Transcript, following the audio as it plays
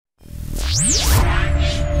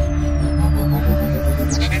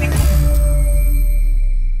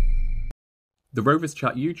The Rovers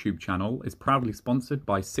Chat YouTube channel is proudly sponsored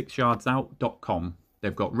by 6yardsout.com.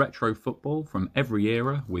 They've got retro football from every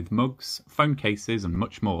era with mugs, phone cases and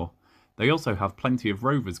much more. They also have plenty of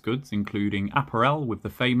Rovers goods including apparel with the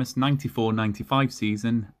famous 94-95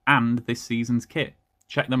 season and this season's kit.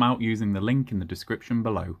 Check them out using the link in the description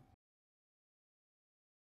below.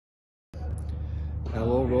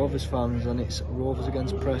 Hello Rovers fans, and it's Rovers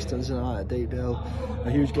against Preston tonight at Deepdale. A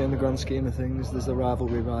huge game in the grand scheme of things. There's the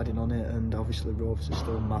rivalry riding on it, and obviously Rovers are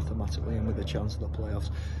still mathematically in with a chance of the playoffs.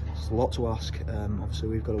 There's a lot to ask. Obviously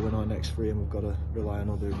we've got to win our next three and we've got to rely on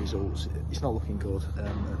other results. It's not looking good.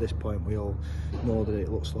 At this point we all know that it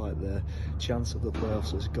looks like the chance of the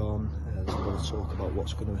playoffs has gone. There's a lot of talk about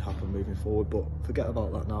what's going to happen moving forward, but forget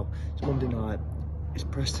about that now. It's Monday night, it's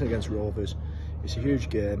Preston against Rovers. It's a huge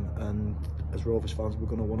game, and as Rovers fans we're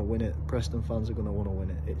going to want to win it. Preston fans are going to want to win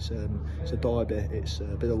it. It's a derby, it's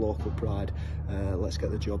a bit of local pride. Let's get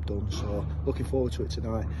the job done. So looking forward to it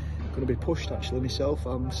tonight. I'm going to be pushed actually myself.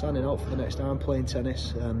 I'm signing out for the next hour. I'm playing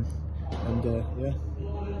tennis, yeah,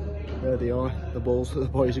 there they are, the balls that the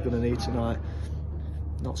boys are going to need tonight.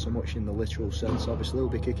 Not so much in the literal sense, obviously they'll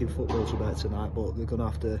be kicking footballs about tonight, but they're going to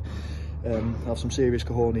have to have some serious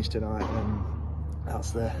cojones tonight.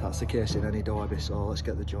 That's the case in any derby, so let's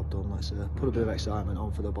get the job done. Let's put a bit of excitement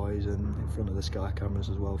on for the boys and in front of the Sky cameras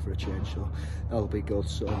as well for a change, so that'll be good.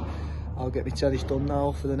 So I'll get my tennis done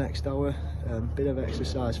now for the next hour, bit of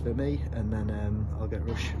exercise for me, and then I'll get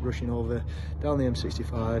rushing over down the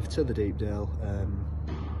M65 to the Deepdale.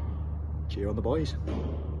 Cheer on the boys.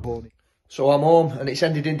 So I'm home and it's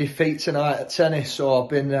ended in defeat tonight at tennis, so I've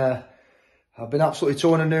been absolutely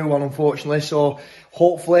torn a new one, unfortunately, so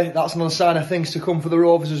hopefully that's another sign of things to come for the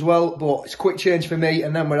Rovers as well. But it's a quick change for me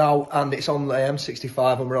and then we're out, and it's on the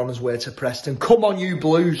M65 and we're on our way to Preston. Come on you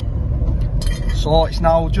Blues! So it's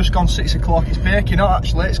now just gone 6 o'clock. It's baking hot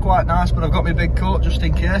actually, it's quite nice, but I've got my big coat just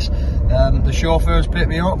in case. The chauffeur's picked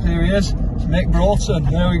me up, here he is. It's Mick Broughton,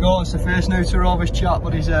 there we go. It's the first new to Rovers Chat,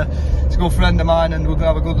 but he's a good friend of mine, and we're going to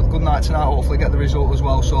have a good night tonight, hopefully get the result as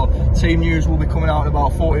well. So team news will be coming out in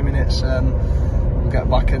about 40 minutes. We'll get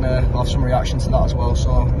back and have some reaction to that as well.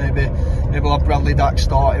 So maybe we'll have Bradley Dack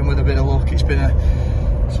starting with a bit of luck. It's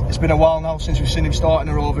been a while now since we've seen him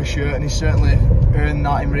starting a Rovers shirt, and he's certainly earned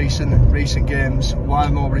that in recent games. Why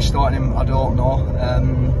nobody's starting him, I don't know.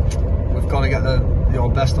 We've got to get the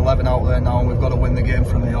best 11 out there now, and we've got to win the game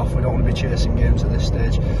from the off. We don't want to be chasing games at this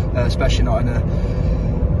stage, especially not in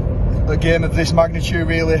a game of this magnitude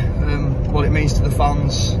really. What it means to the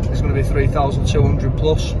fans, there's going to be 3,200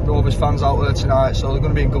 plus Rovers fans out there tonight, so they're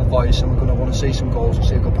going to be in good voice, and we're going to want to see some goals and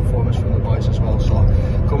see a good performance from the boys as well. So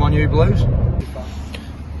come on you Blues.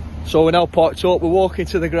 So we're now parked up, we're walking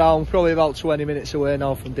to the ground, probably about 20 minutes away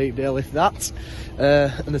now from Deepdale, if that.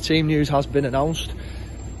 And the team news has been announced.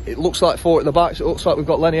 It looks like 4 at the back, so it looks like we've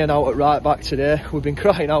got Lenny out at right back today. We've been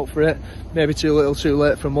crying out for it, maybe too little too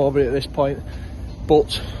late from Mowbray at this point.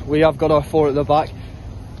 But we have got our 4 at the back.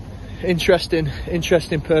 Interesting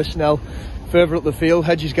personnel further up the field.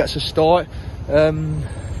 Hedges gets a start. For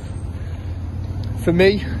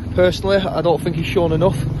me, personally, I don't think he's shown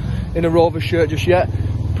enough in a Rovers shirt just yet.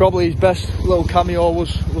 Probably his best little cameo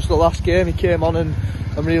was the last game. He came on and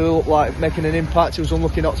really looked like making an impact. He was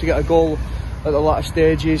unlucky not to get a goal at the latter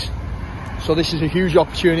stages. So this is a huge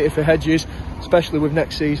opportunity for Hedges, especially with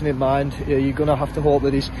next season in mind. You're going to have to hope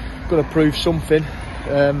that he's going to prove something.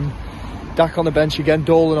 Dack on the bench again,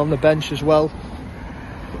 Dolan on the bench as well.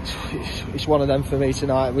 It's one of them for me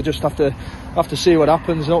tonight. We just have to see what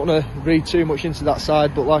happens. I don't want to read too much into that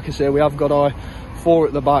side, but like I say, we have got our 4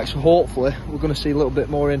 at the back, so hopefully we're going to see a little bit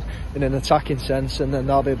more in an attacking sense, and then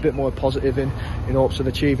that'll be a bit more positive in hopes of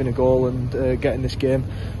achieving a goal and getting this game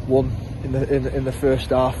won in the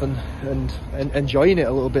first half, and enjoying it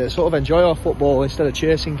a little bit, sort of enjoy our football instead of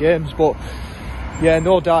chasing games. But yeah,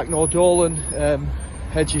 no Dack, no Dolan.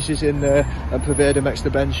 Hedges is in there, and Pervada makes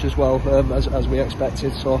the bench as well, as we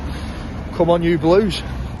expected. So come on you Blues.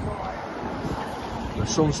 The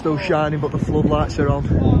sun's still shining but the floodlights are on.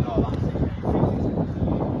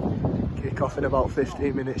 Kick off in about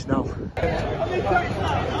 15 minutes now.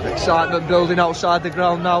 Excitement building outside the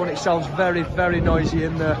ground now, and it sounds very, very noisy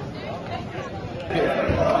in there.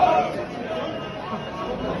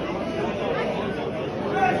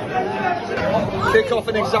 Kick off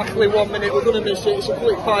in exactly 1 minute. We're going to miss it. It's a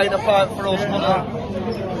quick pie in a pipe for us, but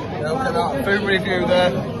yeah, look at that food review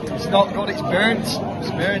there. It's not good. It's burnt. It's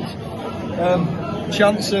burnt.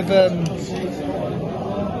 Chance of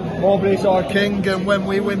Mowbray's our king, and when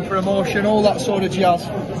we win promotion, all that sort of jazz.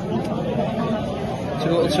 Too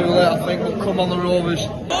little, too late, I think. But come on, the Rovers.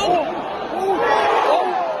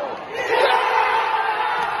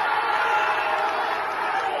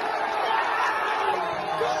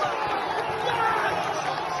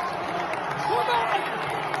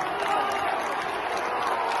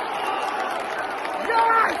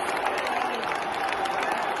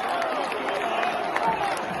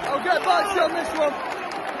 get back on this one.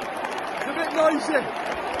 It's a bit noisy.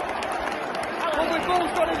 But the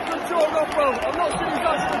ball's got in control, Rothwell. I'm not sure he's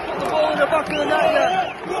actually put the ball in the back of the net yet.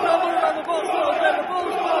 He's travelling around the box a little bit. The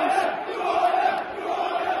ball's close.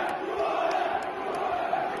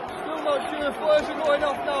 Still not sure if flares are going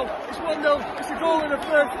off now. It's 1-0. It's a goal in the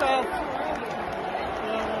first half.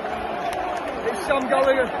 It's Sam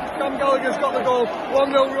Gallagher. Sam Gallagher's got the goal.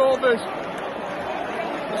 1-0 Rovers.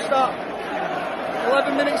 What's that?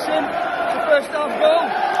 11 minutes in. The first half goal.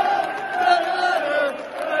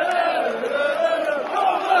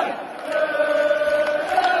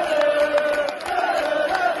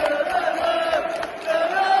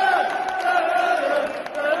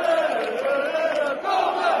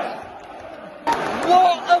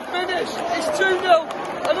 It's 2-0,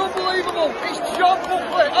 and unbelievable. It's John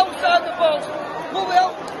Buckley outside the box. Lovely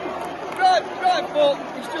out, right foot.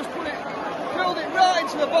 He's just curled it right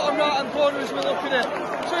into the bottom right hand corner as we're looking at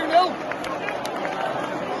 2-0.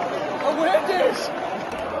 And where it is?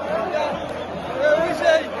 Where is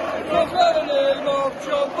he? Comes by the name of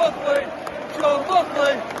John Buckley. John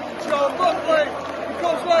Buckley. John Buckley. He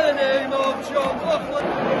comes by the name of John Buckley.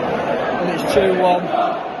 And it's 2-1.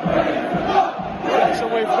 So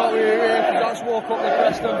we've got you here because that's woke up the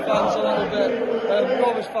Preston fans a little bit.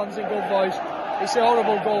 Rovers fans in good voice. It's a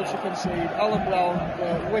horrible goal to concede. Alan Brown,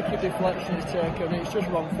 wicked deflection is taken. It's just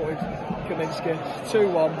wrong-footed Kaminsky.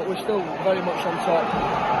 2-1, but we're still very much on top.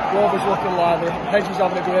 Rovers looking lively. Hedges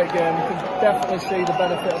having a great game. You can definitely see the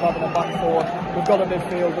benefit of having a back four. We've got a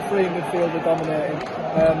midfield. The three in midfield are dominating.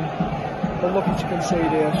 We're looking to concede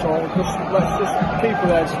here, so let's just keep it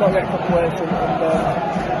there. Just not get complacent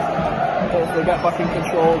and hopefully get back in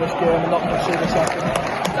control of this game and not concede a second.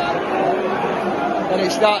 And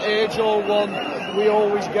it's that age-old one, we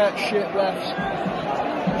always get shit refs.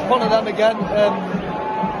 It's one of them again.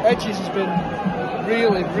 Hedges has been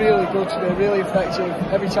really good today, really effective.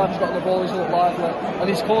 Every time he's got the ball he's looked lively and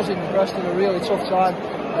he's causing Preston a really tough time.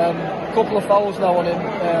 A couple of fouls now on him.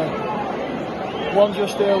 One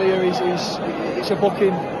just earlier, it's a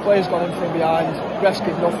booking, player's gone in from behind, refs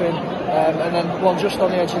give nothing, and then one just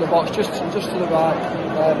on the edge of the box, just to the right,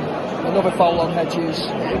 another foul on Hedges,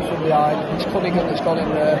 in from behind, it's Cunningham that's gone in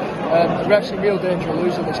there. The ref's in real danger of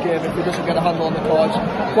losing this game if he doesn't get a handle on the cards.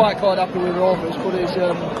 Quite happy with Rovers, but he's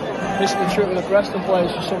missing the trick with the Preston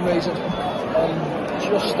players for some reason.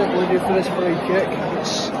 Just stick with you for this free kick.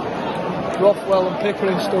 It's Rothwell and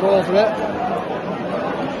Pickering stood over it.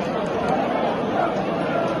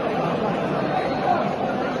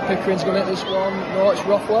 Pickering's going to hit this one. No, it's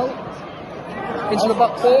Rothwell. Into the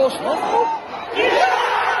back post.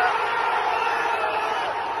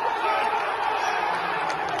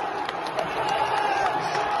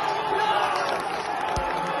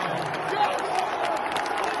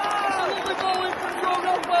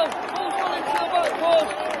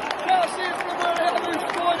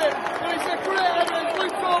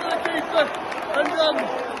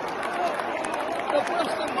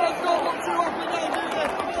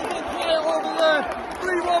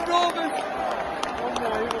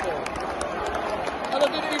 And I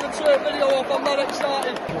didn't even turn video off, I'm not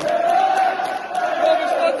excited.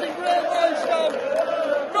 Rovers fans in great voice now.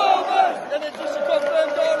 Rovers! And it's just a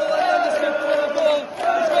confirmed goal at the end of the goal.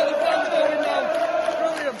 He's got the fans going now.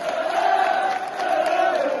 Brilliant.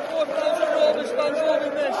 4,000 Rovers fans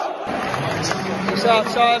loving this. It's half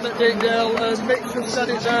time at Deepdale and Mick just said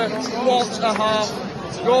it there. What a half.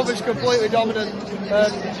 Rovers completely dominant.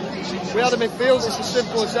 We had a midfield, it's as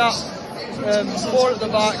simple as that. Four at the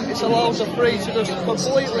back, it allows a three to just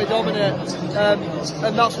completely dominate,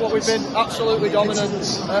 and that's what we've been, absolutely dominant.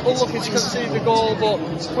 Unlucky to concede the goal, but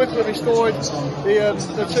quickly restored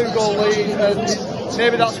the 2-goal lead, and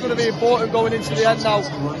maybe that's going to be important going into the end now.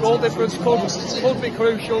 Goal difference could be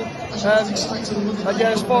crucial, and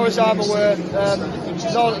yeah, as far as I'm aware,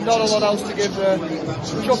 not a lot else to give there.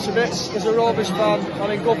 We're up to bits as a Rovers fan, I'm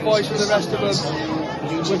in good voice with the rest of them.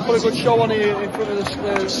 We've put a good show on here in front of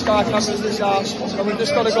the Sky cameras this half, and we've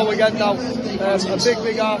just got to go again now. A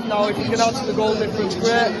big half now. If you can add to the goal difference,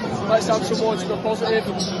 great. Let's add some more to the positive.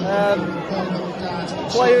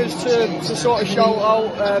 Players to sort of shout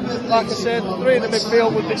out. Like I said, three in the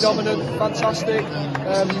midfield would be dominant, fantastic.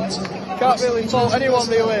 Can't really fault anyone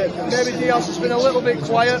really. Maybe Diaz has been a little bit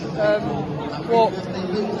quiet, but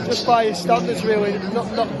just by his standards really,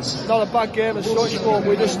 not a bad game as such, but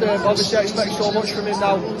we just obviously expect so much from him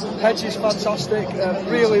now. Hedge is fantastic,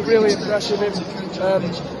 really impressive him,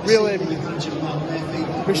 really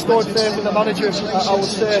restored faith in the manager, I would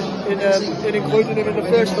say, in including him in the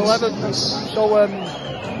first 11. So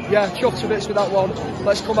yeah, chuffed to bits with that one.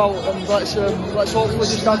 Let's come out and let's hopefully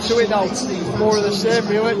just add to it now. More of the same,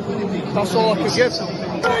 really. That's all I can give.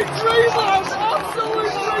 Hey, dreamers!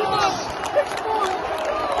 Absolute dreamers! It's 4-1.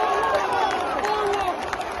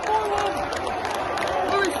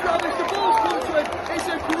 Lewis Travis, the ball's come to him. It's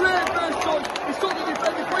a great first touch. He's took the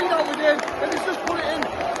defender clean out with him, and he's just put it in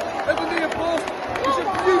at the near post. It's a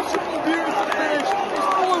beautiful, beautiful finish. It's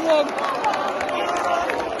 4-1.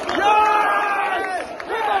 Yes!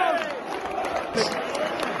 Come on!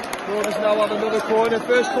 Rovers now have another corner.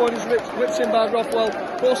 First corner's whipped in by Rothwell.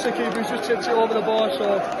 Post the keeper, who's just tipped it over the bar.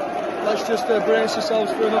 So let's just brace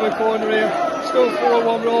ourselves for another corner here. Still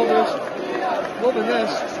 4-1 Rovers. Loving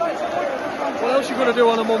this. What else are you going to do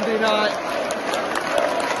on a Monday night?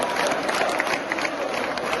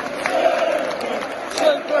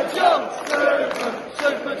 Super Joe!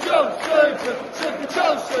 Super Joe! Super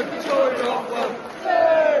Joe! Super Joe Rothwell!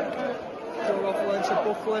 Joe Rothwell into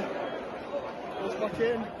Buckley. Goes back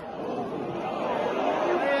in.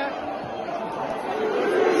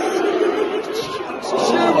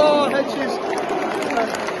 Oh, Hedges.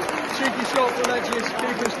 Cheeky shot from Hedges.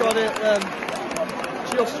 Keeper's got it.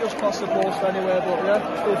 Just past the post anyway, but yeah,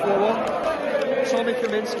 still 4-1. Tommy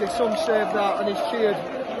Kaminsky, some saved that and he's cheered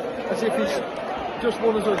as if he's just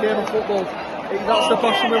won us a game of football. That's the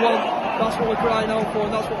passion we want, that's what we're crying out for,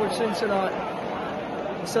 and that's what we've seen tonight.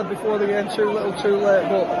 I said before the game, too little, too late,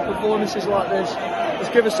 but performances like this, let's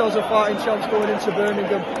give ourselves a fighting chance going into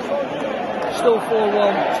Birmingham. Still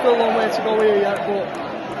 4-1, still a long way to go here yet, but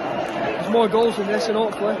there's more goals than this, and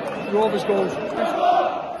hopefully, Rovers goals.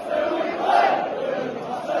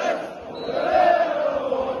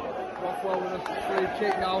 Rothwell with a free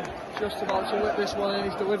kick now, just about to whip this one in.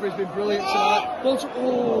 His delivery's been brilliant tonight. Just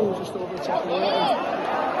over the top of the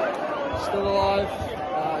water. Still alive.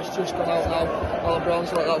 It's just gone out now. Alan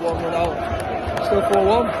Brown's let that one run out. Still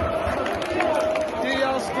 4-1.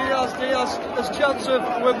 Diaz. There's a chance of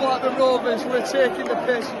we're Blackburn Rovers. We're taking the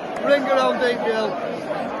piss. Ring around Deepdale.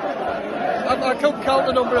 I can't count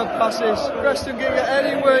the number of passes. Preston getting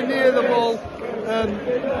anywhere near the ball.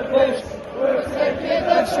 Ball's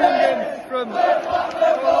been swung in from the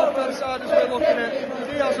left-hand side as we're looking at.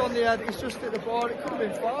 Diaz on the head. He's just hit the bar. It could have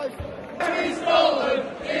been 5. You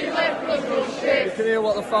can hear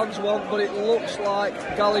what the fans want, but it looks like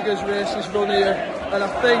Gallagher's race is run here, and I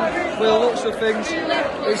think with the looks of things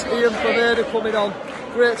it's Ian Prevada coming on.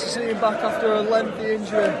 Great to see him back after a lengthy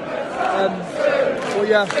injury. But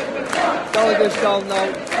yeah, Gallagher's down now.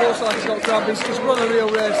 Looks like he's got cramp. He's run a real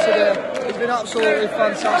race today. He's been absolutely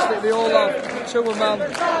fantastic. They all have, to a man.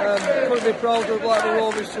 Couldn't be prouder of Blackburn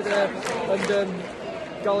Rovers today, and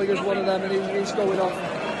Gallagher's one of them, and he's going off.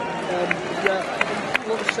 Yeah,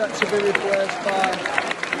 looks set to be replaced by,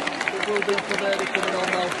 it will be Prevada coming on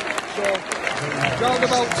now. So, round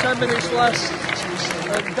about 10 minutes less,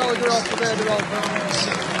 Gallagher off, Prevada on.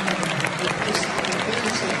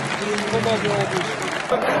 Come on, Rovers.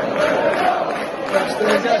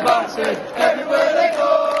 Preston get back to everywhere they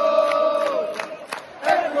go.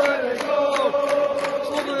 Everywhere they go. It's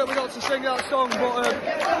lovely that we got to sing that song, but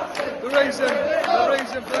the reason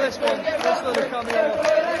for this one, this little cameo.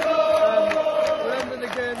 The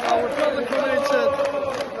game now, we're probably coming into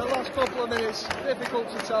the last couple of minutes. Difficult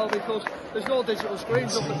to tell because there's no digital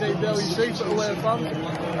screens up the Deepdale, you see, for the away fans.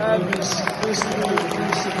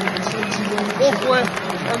 Buckley,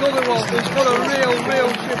 another one who's got a real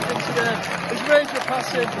shift in today. His range of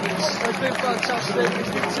passing has been fantastic. He's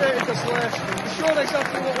dictated the play. He's shown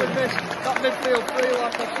exactly what we missed. That midfield three,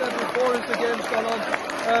 like I've said before, as the game's gone on.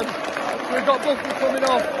 We've got Buckley coming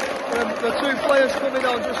off. The two players coming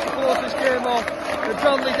on just to close this game off.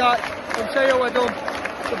 Bradley Dash and Teo Edun.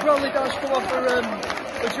 The Bradley Dash come off for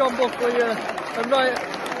John Buckley here. And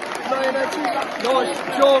Ryan Edges. No, it's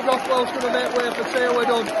Joe Rothwell's going to make way for Teo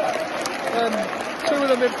Edun. Two of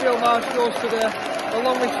the midfield marshals today,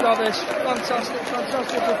 along with Travis.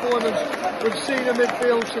 Fantastic performance. We've seen a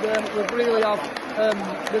midfield today. We really have.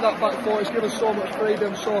 With that back four, it's given us so much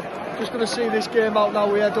freedom. So just going to see this game out now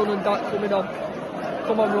with Edun and Dak coming on.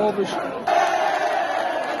 Come on, Rovers.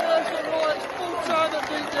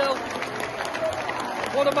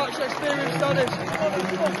 What a match experience that is.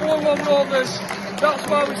 4-1 Rovers. That's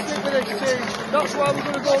why we stick with this team. That's why we're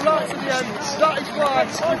going to go right to the end. That is why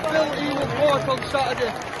we feel he will work on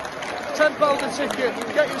Saturday. £10 a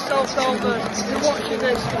ticket, get yourself down there. If you're watching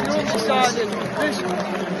this, if you're undecided, this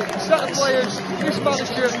set of players, this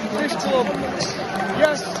manager, this club,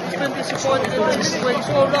 yes, it's been disappointing in recent weeks,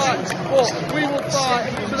 alright, but we will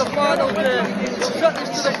fight to the final day. We'll set this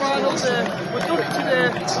to the final day. We've done it today,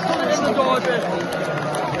 we've done it in the derby.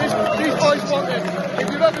 These boys want it. If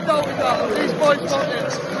you've ever doubted that, these boys want it.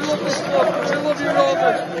 We love this club, we love you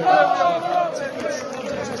Rovers. There we are.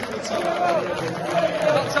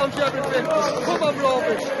 That tells you everything. Come on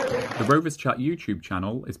Rovers. The Rovers Chat YouTube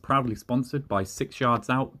channel is proudly sponsored by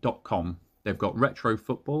 6yardsout.com. They've got retro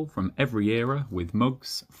football from every era with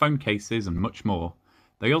mugs, phone cases and much more.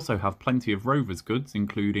 They also have plenty of Rovers goods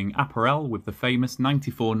including apparel with the famous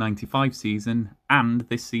 94-95 season and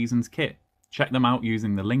this season's kit. Check them out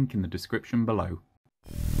using the link in the description below.